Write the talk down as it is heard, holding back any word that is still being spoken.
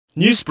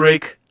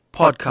Newsbreak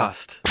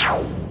podcast.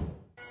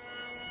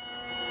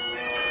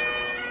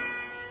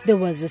 There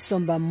was a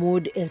somber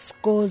mood as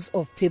scores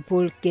of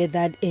people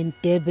gathered in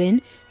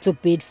Durban to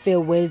bid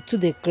farewell to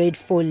the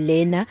great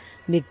learner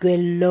Miguel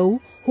Louw,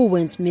 who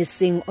went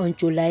missing on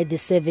July the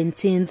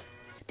 17th.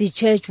 The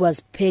church was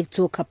packed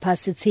to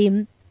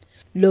capacity.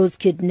 Louw's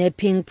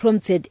kidnapping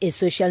prompted a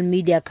social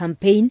media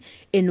campaign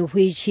in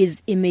which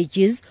his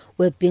images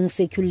were being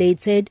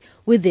circulated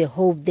with the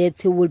hope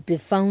that he would be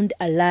found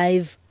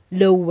alive.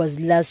 Louw was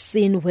last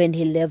seen when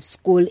he left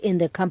school in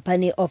the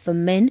company of a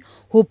man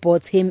who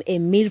bought him a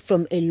meal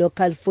from a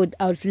local food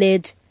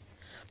outlet.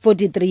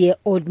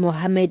 43-year-old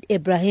Mohammed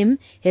Ibrahim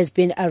has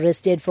been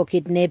arrested for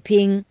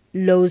kidnapping.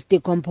 Louw's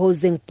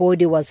decomposing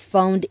body was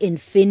found in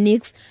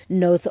Phoenix,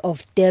 north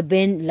of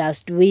Durban,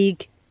 last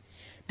week.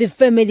 The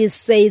family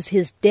says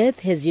his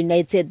death has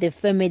united the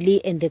family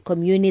and the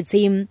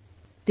community.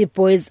 The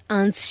boy's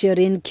aunt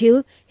Shireen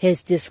Kill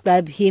has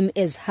described him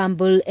as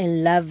humble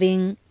and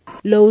loving.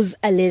 Louw's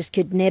alleged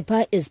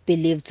kidnapper is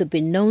believed to be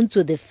known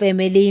to the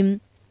family.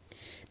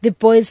 The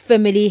boy's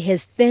family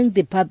has thanked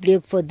the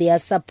public for their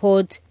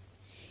support.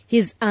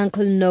 His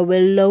uncle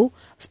Miguel Louw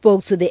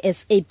spoke to the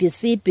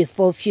SABC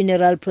before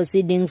funeral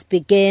proceedings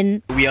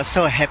began. We are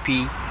so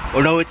happy,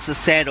 although it's a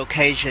sad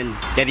occasion,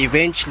 that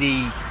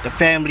eventually the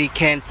family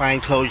can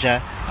find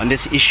closure on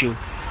this issue.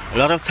 A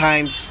lot of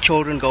times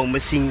children go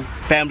missing,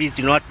 families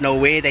do not know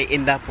where they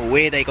end up or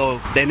where they go.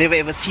 They never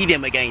ever see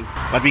them again.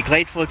 But we're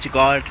grateful to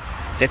God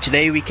that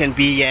today we can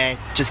be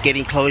just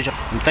getting closure.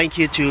 And thank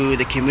you to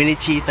the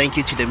community, thank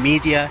you to the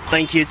media,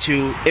 thank you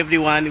to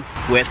everyone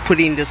who has put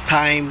in this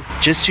time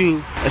just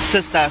to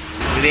assist us.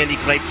 We're really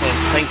grateful.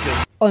 Thank you.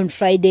 On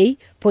Friday,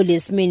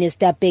 Police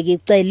Minister Peggy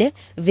Cele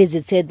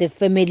visited the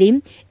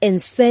family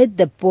and said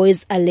the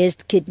boy's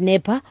alleged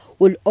kidnapper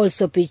will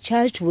also be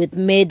charged with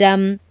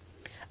murder.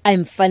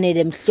 I'm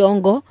Fanele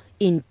Mhlongo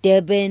in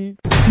Durban.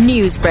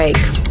 Newsbreak,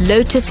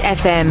 Lotus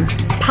FM,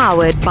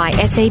 powered by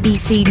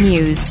SABC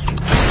News.